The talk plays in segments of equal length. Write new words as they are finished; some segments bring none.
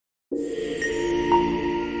The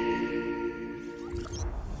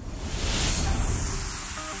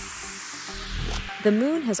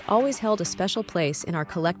moon has always held a special place in our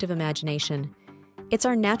collective imagination. It's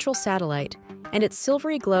our natural satellite, and its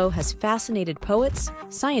silvery glow has fascinated poets,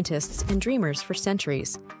 scientists, and dreamers for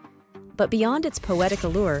centuries. But beyond its poetic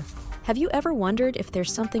allure, have you ever wondered if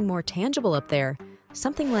there's something more tangible up there?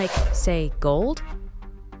 Something like, say, gold?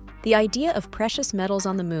 The idea of precious metals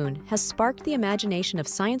on the moon has sparked the imagination of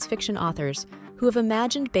science fiction authors who have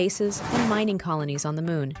imagined bases and mining colonies on the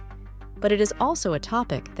moon. But it is also a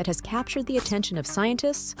topic that has captured the attention of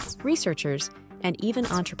scientists, researchers, and even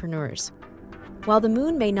entrepreneurs. While the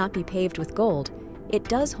moon may not be paved with gold, it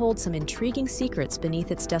does hold some intriguing secrets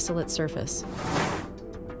beneath its desolate surface.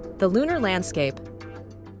 The lunar landscape.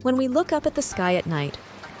 When we look up at the sky at night,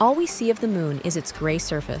 all we see of the moon is its gray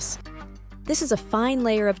surface. This is a fine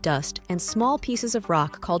layer of dust and small pieces of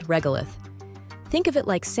rock called regolith. Think of it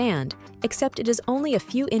like sand, except it is only a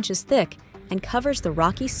few inches thick and covers the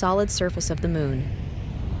rocky, solid surface of the moon.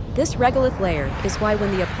 This regolith layer is why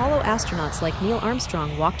when the Apollo astronauts like Neil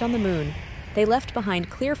Armstrong walked on the moon, they left behind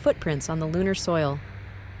clear footprints on the lunar soil.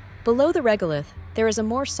 Below the regolith, there is a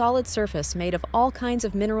more solid surface made of all kinds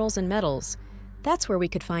of minerals and metals. That's where we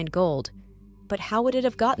could find gold. But how would it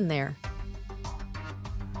have gotten there?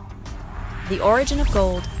 The origin of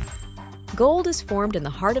gold. Gold is formed in the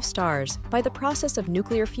heart of stars by the process of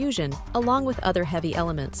nuclear fusion along with other heavy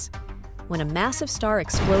elements. When a massive star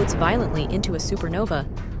explodes violently into a supernova,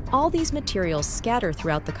 all these materials scatter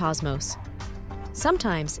throughout the cosmos.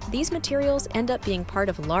 Sometimes, these materials end up being part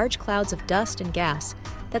of large clouds of dust and gas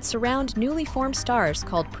that surround newly formed stars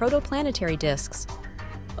called protoplanetary disks.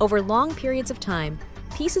 Over long periods of time,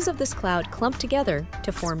 pieces of this cloud clump together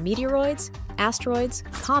to form meteoroids, asteroids,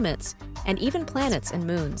 comets, and even planets and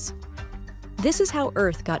moons. This is how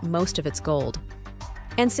Earth got most of its gold.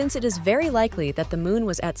 And since it is very likely that the moon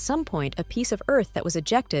was at some point a piece of Earth that was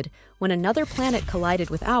ejected when another planet collided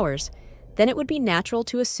with ours, then it would be natural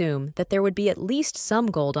to assume that there would be at least some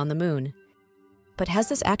gold on the moon. But has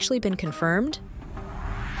this actually been confirmed?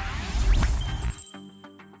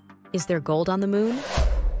 Is there gold on the moon?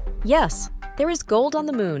 Yes, there is gold on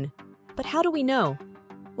the moon. But how do we know?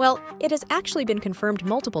 Well, it has actually been confirmed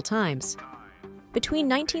multiple times. Between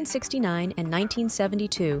 1969 and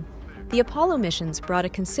 1972, the Apollo missions brought a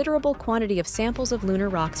considerable quantity of samples of lunar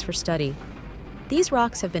rocks for study. These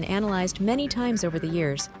rocks have been analyzed many times over the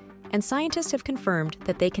years, and scientists have confirmed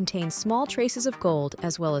that they contain small traces of gold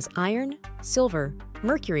as well as iron, silver,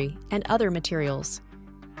 mercury, and other materials.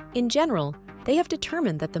 In general, they have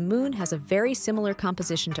determined that the moon has a very similar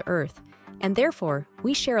composition to Earth, and therefore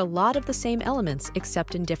we share a lot of the same elements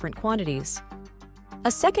except in different quantities.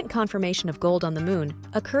 A second confirmation of gold on the moon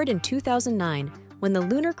occurred in 2009 when the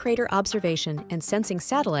Lunar Crater Observation and Sensing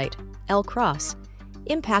Satellite, LCROSS,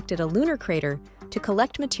 impacted a lunar crater to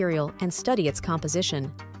collect material and study its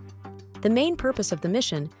composition. The main purpose of the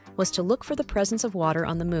mission was to look for the presence of water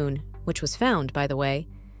on the moon, which was found, by the way.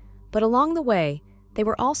 But along the way, they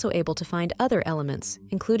were also able to find other elements,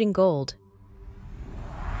 including gold.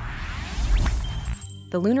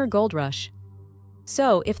 The lunar gold rush.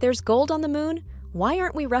 So, if there's gold on the moon, why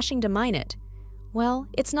aren't we rushing to mine it? Well,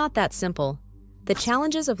 it's not that simple. The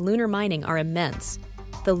challenges of lunar mining are immense.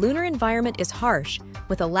 The lunar environment is harsh,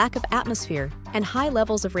 with a lack of atmosphere and high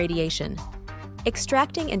levels of radiation.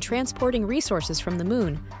 Extracting and transporting resources from the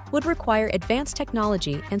moon would require advanced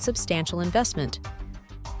technology and substantial investment.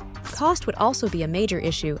 Cost would also be a major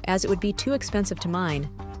issue as it would be too expensive to mine.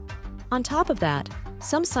 On top of that,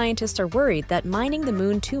 some scientists are worried that mining the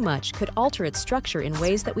moon too much could alter its structure in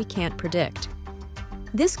ways that we can't predict.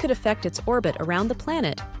 This could affect its orbit around the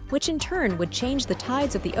planet, which in turn would change the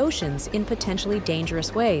tides of the oceans in potentially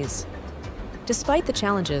dangerous ways. Despite the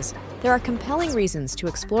challenges, there are compelling reasons to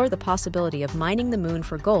explore the possibility of mining the moon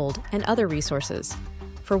for gold and other resources.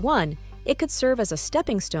 For one, it could serve as a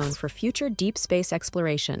stepping stone for future deep space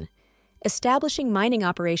exploration. Establishing mining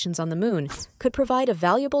operations on the moon could provide a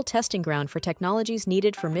valuable testing ground for technologies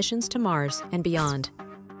needed for missions to Mars and beyond.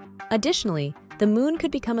 Additionally, the moon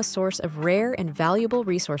could become a source of rare and valuable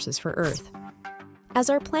resources for Earth.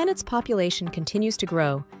 As our planet's population continues to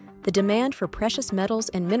grow, the demand for precious metals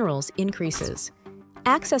and minerals increases.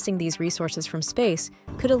 Accessing these resources from space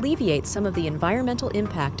could alleviate some of the environmental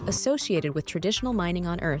impact associated with traditional mining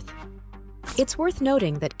on Earth. It's worth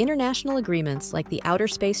noting that international agreements like the Outer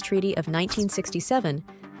Space Treaty of 1967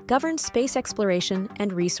 govern space exploration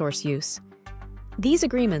and resource use. These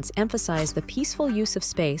agreements emphasize the peaceful use of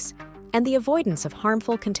space and the avoidance of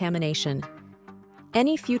harmful contamination.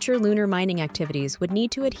 Any future lunar mining activities would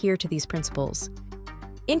need to adhere to these principles.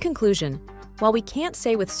 In conclusion, While we can't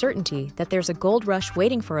say with certainty that there's a gold rush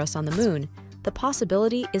waiting for us on the moon, the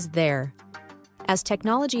possibility is there. As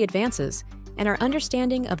technology advances and our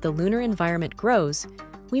understanding of the lunar environment grows,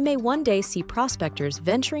 we may one day see prospectors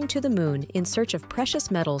venturing to the moon in search of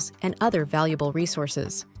precious metals and other valuable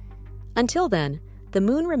resources. Until then, the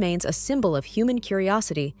moon remains a symbol of human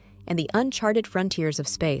curiosity and the uncharted frontiers of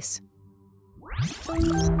space.